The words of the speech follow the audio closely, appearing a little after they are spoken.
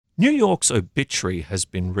New York's obituary has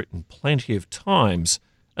been written plenty of times,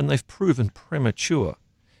 and they've proven premature.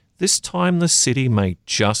 This time the city may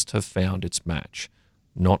just have found its match.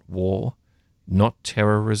 Not war, not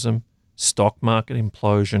terrorism, stock market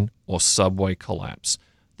implosion, or subway collapse.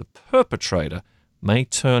 The perpetrator may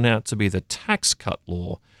turn out to be the tax cut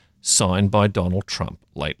law signed by Donald Trump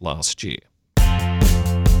late last year.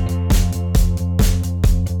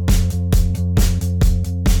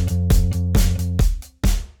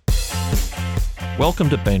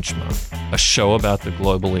 Welcome to Benchmark, a show about the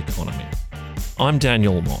global economy. I'm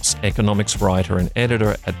Daniel Moss, economics writer and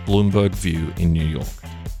editor at Bloomberg View in New York.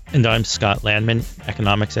 And I'm Scott Landman,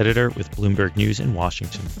 economics editor with Bloomberg News in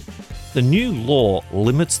Washington. The new law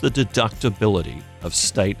limits the deductibility of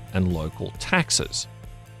state and local taxes.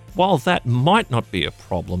 While that might not be a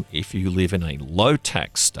problem if you live in a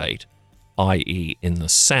low-tax state, i.e. in the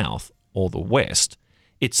South or the West,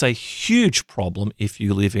 it's a huge problem if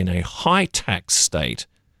you live in a high-tax state,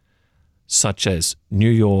 such as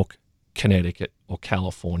New York, Connecticut, or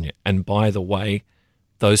California. And by the way,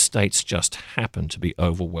 those states just happen to be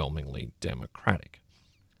overwhelmingly Democratic.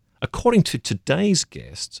 According to today's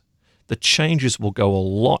guests, the changes will go a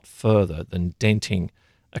lot further than denting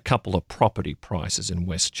a couple of property prices in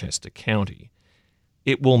Westchester County.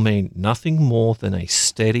 It will mean nothing more than a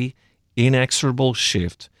steady, inexorable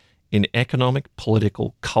shift in economic,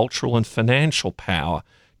 political, cultural, and financial power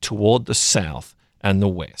toward the South and the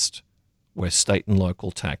West, where state and local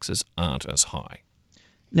taxes aren't as high.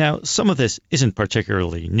 Now, some of this isn't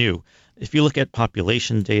particularly new. If you look at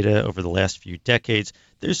population data over the last few decades,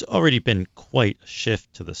 there's already been quite a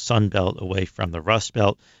shift to the Sun Belt away from the Rust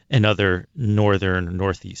Belt and other northern or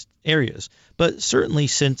northeast areas. But certainly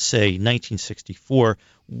since, say, 1964,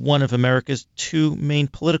 one of America's two main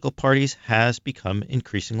political parties has become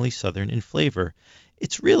increasingly southern in flavor.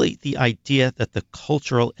 It's really the idea that the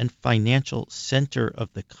cultural and financial center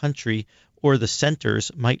of the country, or the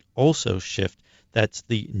centers, might also shift. That's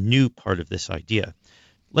the new part of this idea.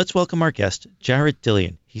 Let's welcome our guest, Jared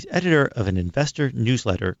Dillian. He's editor of an investor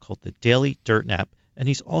newsletter called the Daily Dirtnap, and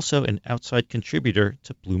he's also an outside contributor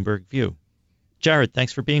to Bloomberg View. Jared,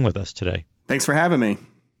 thanks for being with us today. Thanks for having me.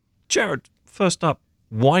 Jared, first up,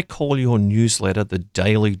 why call your newsletter the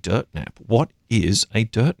Daily Dirtnap? What is a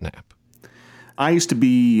dirtnap? I used to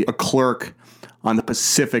be a clerk on the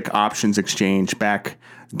Pacific Options Exchange back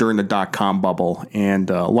during the dot-com bubble, and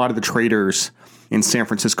a lot of the traders in San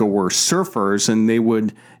Francisco were surfers, and they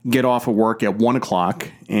would get off of work at 1 o'clock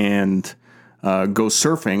and go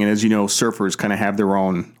surfing. And as you know, surfers kind of have their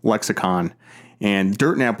own lexicon. And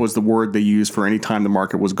dirtnap was the word they used for any time the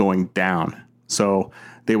market was going down. So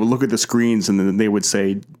they would look at the screens and then they would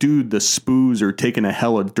say, dude, the spoos are taking a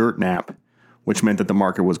hella dirt nap, which meant that the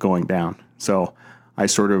market was going down. So I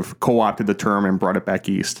sort of co-opted the term and brought it back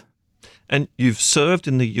east. And you've served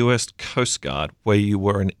in the U.S. Coast Guard, where you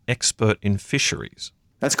were an expert in fisheries.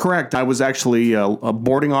 That's correct. I was actually a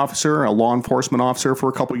boarding officer, a law enforcement officer for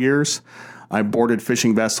a couple of years. I boarded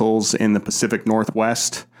fishing vessels in the Pacific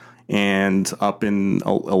Northwest and up in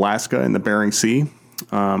Alaska in the Bering Sea.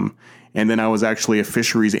 And then I was actually a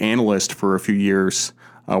fisheries analyst for a few years,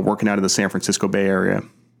 working out of the San Francisco Bay Area.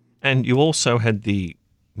 And you also had the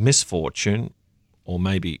misfortune, or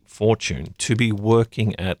maybe fortune, to be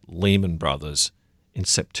working at Lehman Brothers in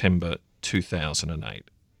September 2008.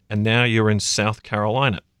 And now you're in South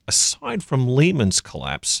Carolina. Aside from Lehman's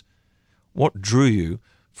collapse, what drew you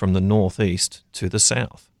from the Northeast to the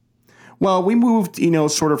South? Well, we moved,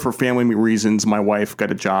 sort of for family reasons. My wife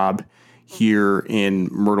got a job here in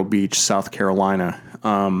Myrtle Beach, South Carolina.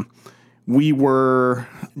 We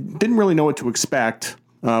didn't really know what to expect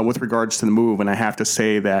with regards to the move. And I have to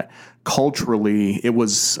say that culturally, it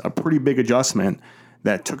was a pretty big adjustment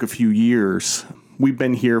that took a few years. We've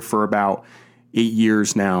been here for about 8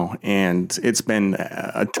 years now, and it's been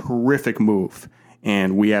a terrific move,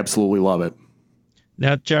 and we absolutely love it.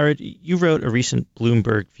 Now, Jared, you wrote a recent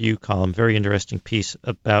Bloomberg View column, very interesting piece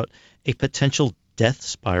about a potential death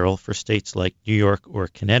spiral for states like New York or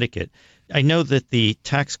Connecticut. I know that the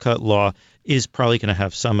tax cut law is probably going to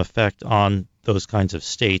have some effect on those kinds of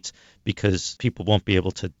states because people won't be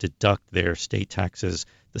able to deduct their state taxes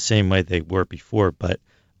the same way they were before. But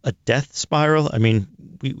a death spiral? I mean,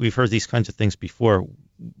 we've heard these kinds of things before.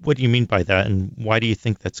 What do you mean by that, and why do you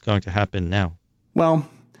think that's going to happen now? Well,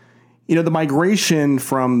 the migration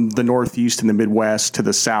from the Northeast and the Midwest to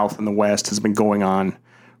the South and the West has been going on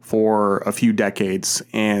for a few decades.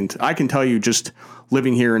 And I can tell you, just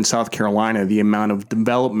living here in South Carolina, the amount of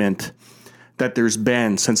development that there's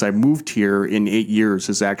been since I moved here in 8 years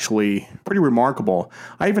is actually pretty remarkable.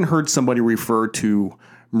 I even heard somebody refer to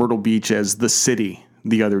Myrtle Beach as the city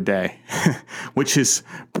the other day, which is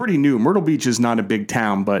pretty new. Myrtle Beach is not a big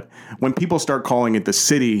town, but when people start calling it the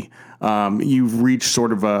city, you've reached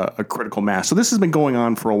sort of a critical mass. So this has been going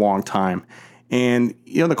on for a long time. And,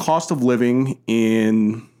 the cost of living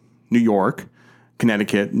in New York,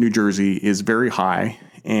 Connecticut, New Jersey is very high.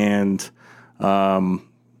 And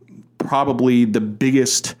probably the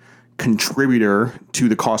biggest contributor to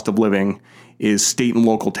the cost of living is state and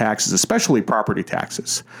local taxes, especially property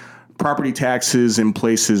taxes. Property taxes in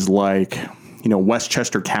places like,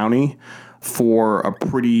 Westchester County for a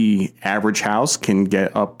pretty average house can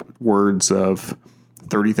get upwards of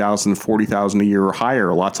 $30,000, $40,000 a year or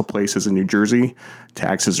higher. Lots of places in New Jersey,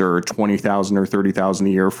 taxes are $20,000 or $30,000 a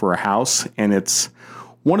year for a house. And it's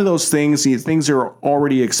one of those things, things are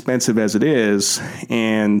already expensive as it is.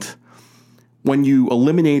 And when you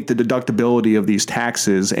eliminate the deductibility of these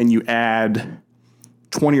taxes and you add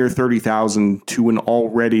 $20,000 or $30,000 to an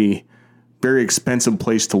already very expensive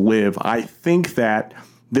place to live, I think that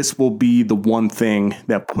this will be the one thing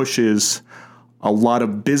that pushes a lot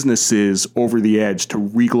of businesses over the edge to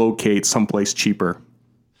relocate someplace cheaper.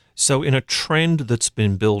 So in a trend that's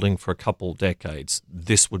been building for a couple decades,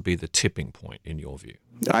 this would be the tipping point in your view?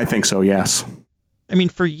 I think so, yes. I mean,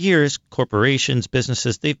 for years, corporations,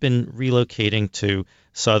 businesses, they've been relocating to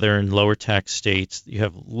southern, lower tax states. You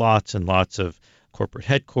have lots and lots of corporate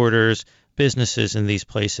headquarters, businesses in these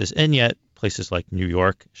places, and yet places like New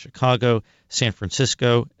York, Chicago, San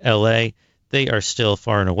Francisco, LA, they are still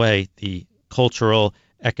far and away the cultural,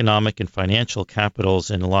 economic, and financial capitals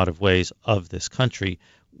in a lot of ways of this country.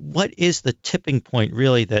 What is the tipping point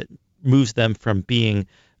really that moves them from being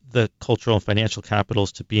the cultural and financial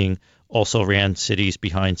capitals to being also ran cities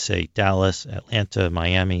behind, say, Dallas, Atlanta,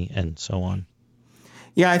 Miami, and so on?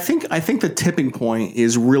 Yeah, I think the tipping point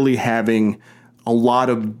is really having a lot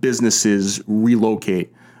of businesses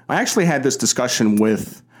relocate. I actually had this discussion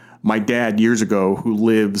with my dad years ago, who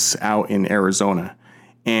lives out in Arizona.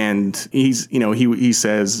 And he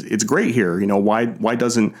says, it's great here. Why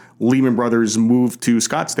doesn't Lehman Brothers move to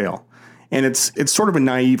Scottsdale? And it's sort of a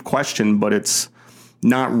naive question, but it's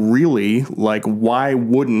not really. Like, why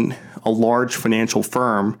wouldn't a large financial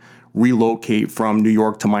firm relocate from New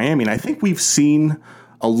York to Miami? And I think we've seen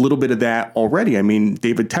a little bit of that already. I mean,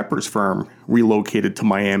 David Tepper's firm relocated to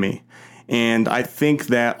Miami. And I think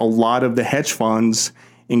that a lot of the hedge funds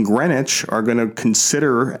in Greenwich are going to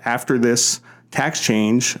consider, after this tax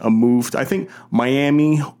change, a move. I think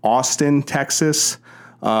Miami, Austin, Texas,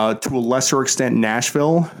 to a lesser extent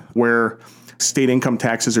Nashville, where state income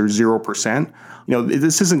taxes are 0%.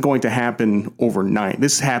 This isn't going to happen overnight.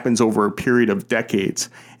 This happens over a period of decades.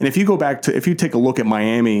 And if you take a look at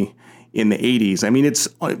Miami in the 80s, I mean, it's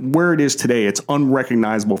where it is today. It's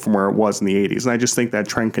unrecognizable from where it was in the 80s. And I just think that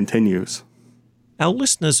trend continues. Our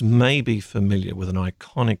listeners may be familiar with an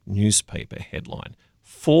iconic newspaper headline,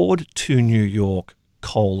 Ford to New York,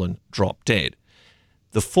 drop dead.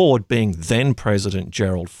 The Ford being then President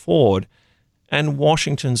Gerald Ford, and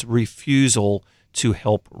Washington's refusal to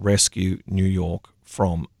help rescue New York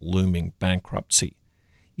from looming bankruptcy.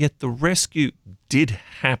 Yet the rescue did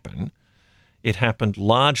happen. It happened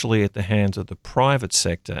largely at the hands of the private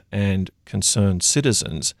sector and concerned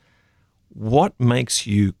citizens. What makes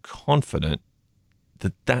you confident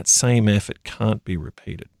that that same effort can't be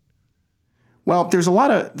repeated? Well, there's a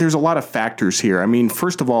lot of factors here. I mean,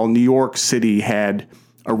 first of all, New York City had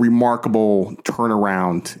a remarkable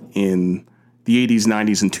turnaround in the 80s,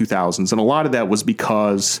 90s, and 2000s, and a lot of that was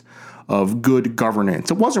because of good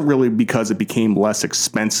governance. It wasn't really because it became less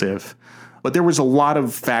expensive, but there was a lot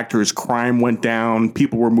of factors. Crime went down,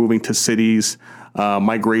 people were moving to cities,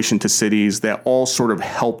 migration to cities that all sort of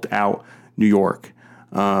helped out New York.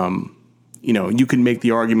 You can make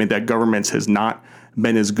the argument that governance has not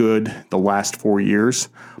been as good the last 4 years,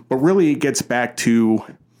 but really it gets back to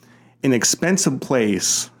an expensive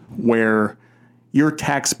place where your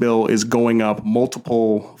tax bill is going up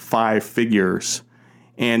multiple 5 figures.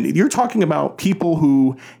 And you're talking about people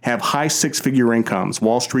who have high 6-figure incomes,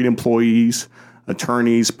 Wall Street employees,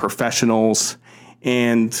 attorneys, professionals,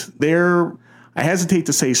 and they're, I hesitate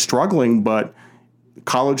to say struggling, but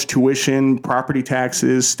college tuition, property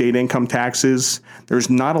taxes, state income taxes, there's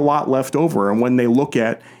not a lot left over. And when they look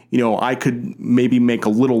at, I could maybe make a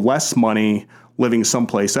little less money living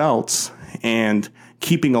someplace else and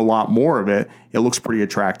keeping a lot more of it, it looks pretty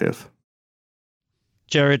attractive.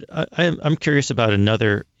 Jared, I'm curious about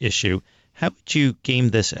another issue. How would you game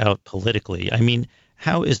this out politically? I mean,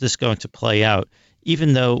 how is this going to play out?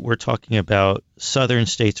 Even though we're talking about southern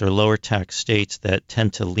states or lower tax states that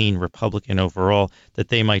tend to lean Republican overall, that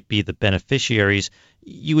they might be the beneficiaries,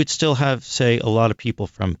 you would still have, say, a lot of people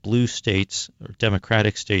from blue states or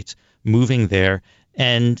Democratic states moving there.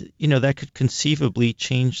 And, that could conceivably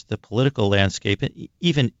change the political landscape.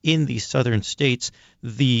 Even in these southern states,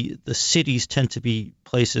 the cities tend to be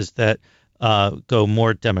places that go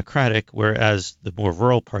more Democratic, whereas the more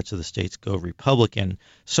rural parts of the states go Republican.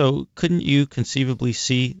 So couldn't you conceivably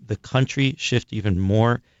see the country shift even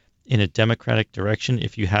more in a Democratic direction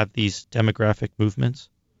if you have these demographic movements?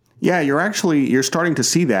 Yeah, you're starting to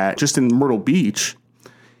see that just in Myrtle Beach.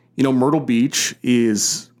 Myrtle Beach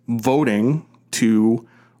is voting to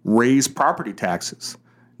raise property taxes.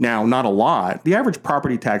 Now, not a lot. The average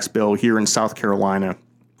property tax bill here in South Carolina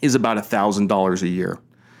is about $1,000 a year.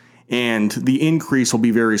 And the increase will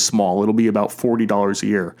be very small. It'll be about $40 a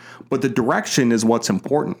year. But the direction is what's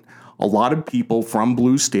important. A lot of people from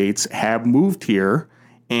blue states have moved here,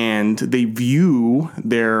 and they view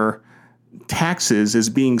their taxes as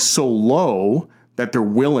being so low that they're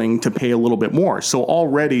willing to pay a little bit more. So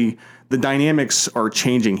already the dynamics are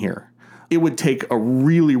changing here. It would take a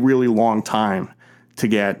really, really long time to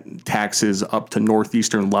get taxes up to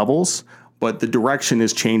northeastern levels, but the direction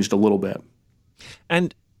has changed a little bit.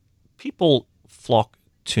 And people flock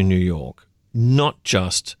to New York, not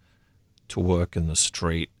just to work in the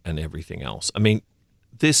street and everything else. I mean,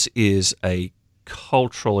 this is a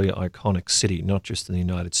culturally iconic city, not just in the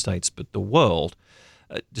United States, but the world.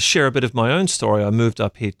 To share a bit of my own story, I moved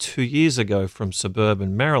up here 2 years ago from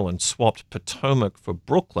suburban Maryland, swapped Potomac for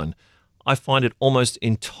Brooklyn. I find it almost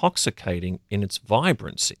intoxicating in its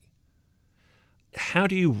vibrancy. How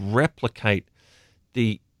do you replicate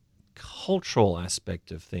the cultural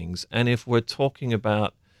aspect of things? And if we're talking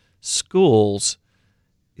about schools,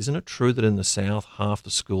 isn't it true that in the South, half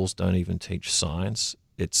the schools don't even teach science?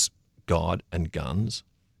 It's God and guns.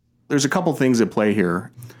 There's a couple things at play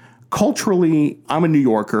here. Culturally, I'm a New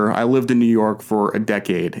Yorker. I lived in New York for a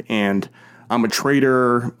decade, and I'm a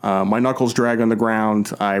trader. My knuckles drag on the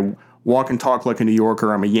ground. I walk and talk like a New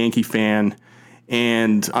Yorker. I'm a Yankee fan,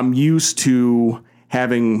 and I'm used to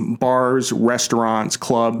having bars, restaurants,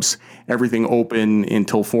 clubs, everything open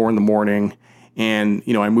until 4 a.m. And,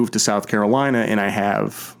 I moved to South Carolina, and I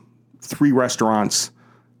have 3 restaurants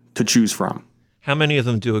to choose from. How many of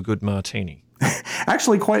them do a good martini?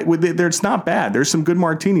 Actually, it's not bad. There's some good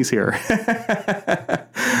martinis here.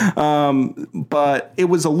 But it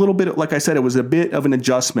was a little bit, like I said, it was a bit of an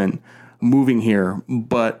adjustment moving here.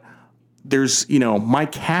 But there's, my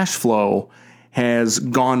cash flow has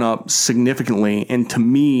gone up significantly. And to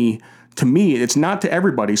me, it's not to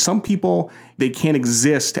everybody. Some people, they can't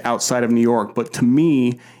exist outside of New York. But to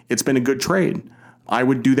me, it's been a good trade. I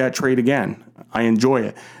would do that trade again. I enjoy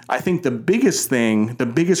it. I think the biggest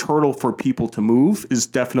hurdle for people to move is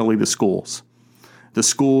definitely the schools. The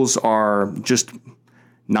schools are just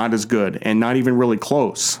not as good and not even really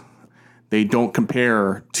close. They don't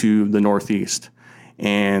compare to the Northeast.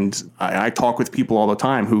 And I talk with people all the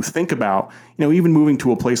time who think about, even moving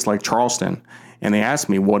to a place like Charleston. And they ask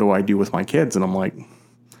me, what do I do with my kids? And I'm like,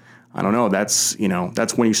 I don't know. That's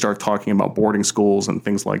when you start talking about boarding schools and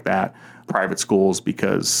things like that, private schools,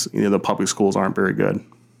 because the public schools aren't very good.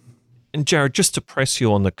 And Jared, just to press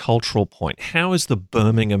you on the cultural point, how is the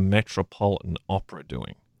Birmingham Metropolitan Opera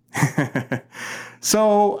doing?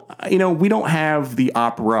 So, we don't have the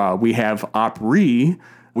opera. We have Opry.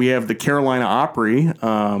 We have the Carolina Opry.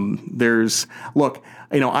 I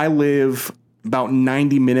live about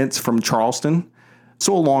 90 minutes from Charleston.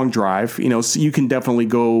 So a long drive, so you can definitely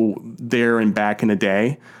go there and back in a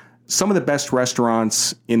day. Some of the best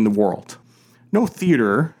restaurants in the world. No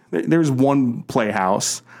theater. There's one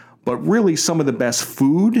playhouse, but really some of the best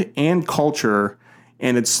food and culture,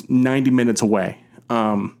 and it's 90 minutes away.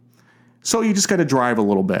 So you just got to drive a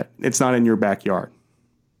little bit. It's not in your backyard.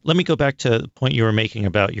 Let me go back to the point you were making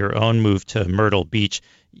about your own move to Myrtle Beach.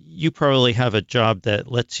 You probably have a job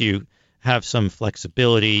that lets you have some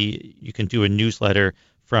flexibility. You can do a newsletter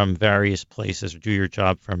from various places or do your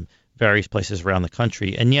job from various places around the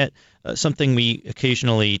country. And yet something we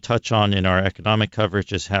occasionally touch on in our economic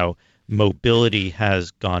coverage is how mobility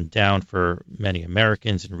has gone down for many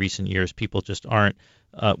Americans in recent years. People just aren't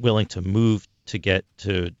willing to move to get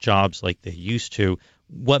to jobs like they used to.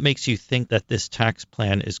 What makes you think that this tax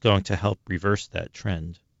plan is going to help reverse that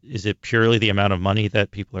trend? Is it purely the amount of money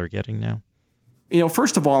that people are getting now?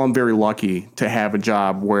 First of all, I'm very lucky to have a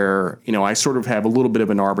job where, I sort of have a little bit of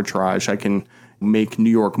an arbitrage. I can make New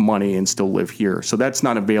York money and still live here. So that's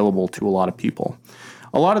not available to a lot of people.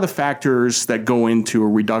 A lot of the factors that go into a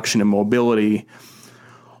reduction in mobility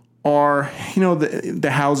are,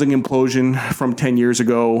 the housing implosion from 10 years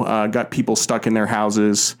ago got people stuck in their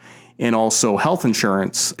houses. and also health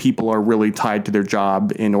insurance, people are really tied to their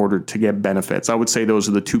job in order to get benefits. I would say those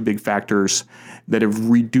are the two big factors that have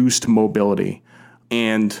reduced mobility.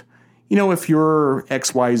 And, if you're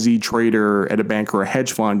XYZ trader at a bank or a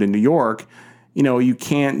hedge fund in New York, you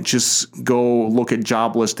can't just go look at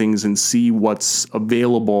job listings and see what's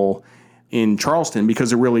available in Charleston because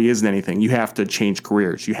there really isn't anything. You have to change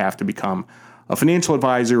careers. You have to become a financial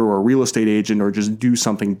advisor or a real estate agent or just do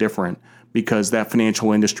something different because that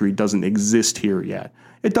financial industry doesn't exist here yet.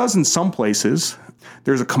 It does in some places.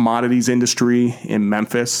 There's a commodities industry in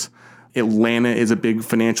Memphis. Atlanta is a big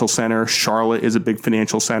financial center. Charlotte is a big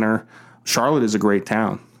financial center. Charlotte is a great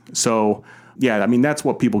town. So, that's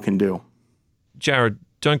what people can do. Jared,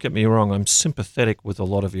 don't get me wrong, I'm sympathetic with a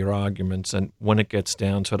lot of your arguments, and when it gets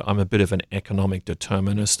down to it, I'm a bit of an economic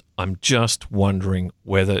determinist. I'm just wondering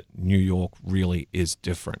whether New York really is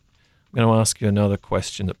different. I'm going to ask you another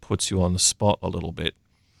question that puts you on the spot a little bit.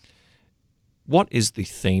 What is the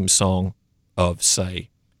theme song of, say,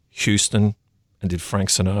 Houston, and did Frank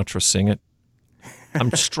Sinatra sing it?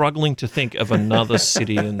 I'm struggling to think of another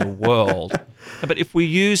city in the world. But if we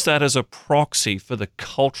use that as a proxy for the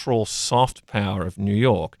cultural soft power of New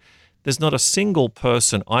York, there's not a single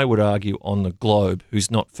person, I would argue, on the globe who's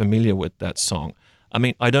not familiar with that song. I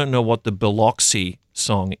mean, I don't know what the Biloxi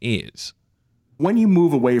song is. When you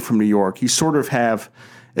move away from New York, you sort of have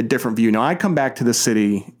a different view. Now, I come back to the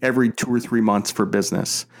city every 2 or 3 months for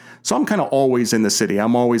business. So I'm kind of always in the city.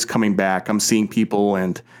 I'm always coming back. I'm seeing people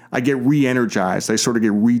and I get re-energized. I sort of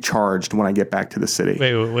get recharged when I get back to the city.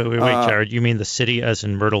 Wait, Jared. You mean the city as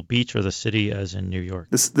in Myrtle Beach or the city as in New York?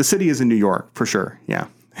 The city is in New York, for sure. Yeah.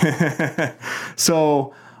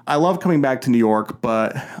 So I love coming back to New York,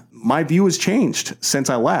 but my view has changed since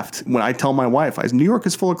I left. When I tell my wife, New York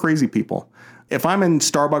is full of crazy people. If I'm in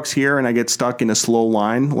Starbucks here and I get stuck in a slow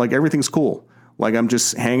line, everything's cool. I'm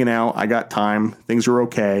just hanging out. I got time. Things are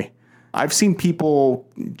okay. I've seen people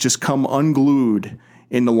just come unglued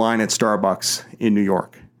in the line at Starbucks in New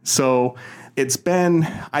York. So it's been,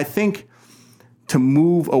 I think, to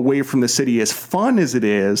move away from the city, as fun as it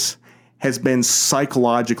is, has been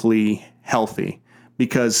psychologically healthy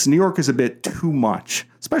because New York is a bit too much,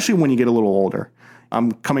 especially when you get a little older.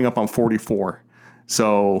 I'm coming up on 44.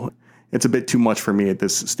 So it's a bit too much for me at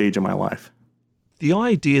this stage of my life. The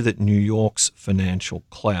idea that New York's financial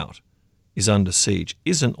clout is under siege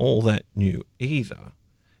isn't all that new either.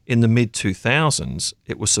 In the mid-2000s,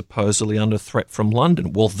 it was supposedly under threat from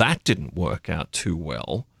London. Well, that didn't work out too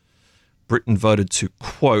well. Britain voted to,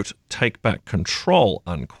 quote, take back control,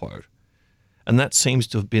 unquote. And that seems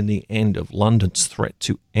to have been the end of London's threat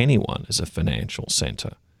to anyone as a financial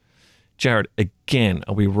centre. Jared, again,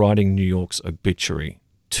 are we writing New York's obituary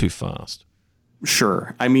too fast?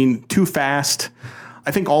 Sure. Too fast.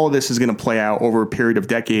 I think all of this is going to play out over a period of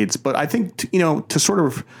decades. But I think, to sort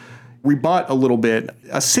of rebut a little bit,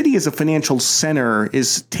 a city as a financial center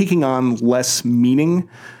is taking on less meaning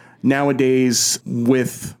nowadays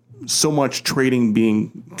with so much trading being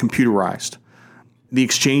computerized. The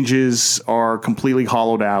exchanges are completely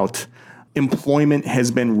hollowed out. Employment has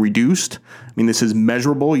been reduced. This is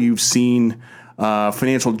measurable. You've seen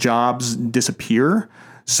financial jobs disappear.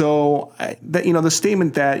 So the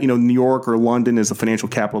statement that, New York or London is the financial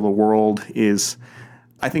capital of the world is,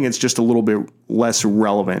 I think it's just a little bit less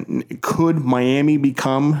relevant. Could Miami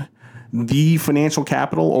become the financial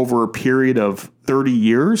capital over a period of 30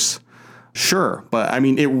 years? Sure. But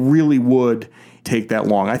it really would take that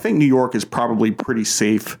long. I think New York is probably pretty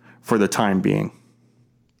safe for the time being.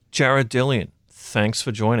 Jared Dillian, thanks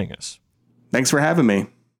for joining us. Thanks for having me.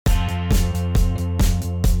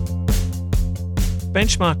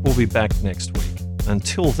 Benchmark will be back next week.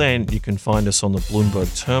 Until then, you can find us on the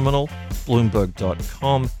Bloomberg terminal,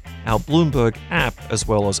 Bloomberg.com, our Bloomberg app, as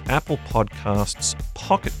well as Apple Podcasts,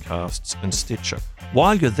 Pocket Casts, and Stitcher.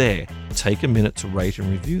 While you're there, take a minute to rate and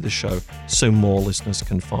review the show so more listeners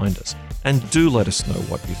can find us. And do let us know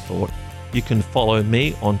what you thought. You can follow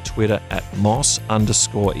me on Twitter at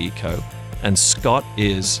Moss_Eco, and Scott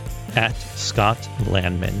is at Scott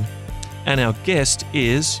Landman. And our guest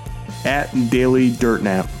is at Daily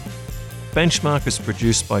Dirtnap. Benchmark is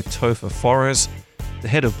produced by Topher Forres. The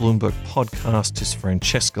head of Bloomberg Podcast is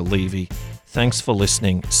Francesca Levy. Thanks for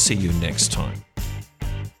listening. See you next time.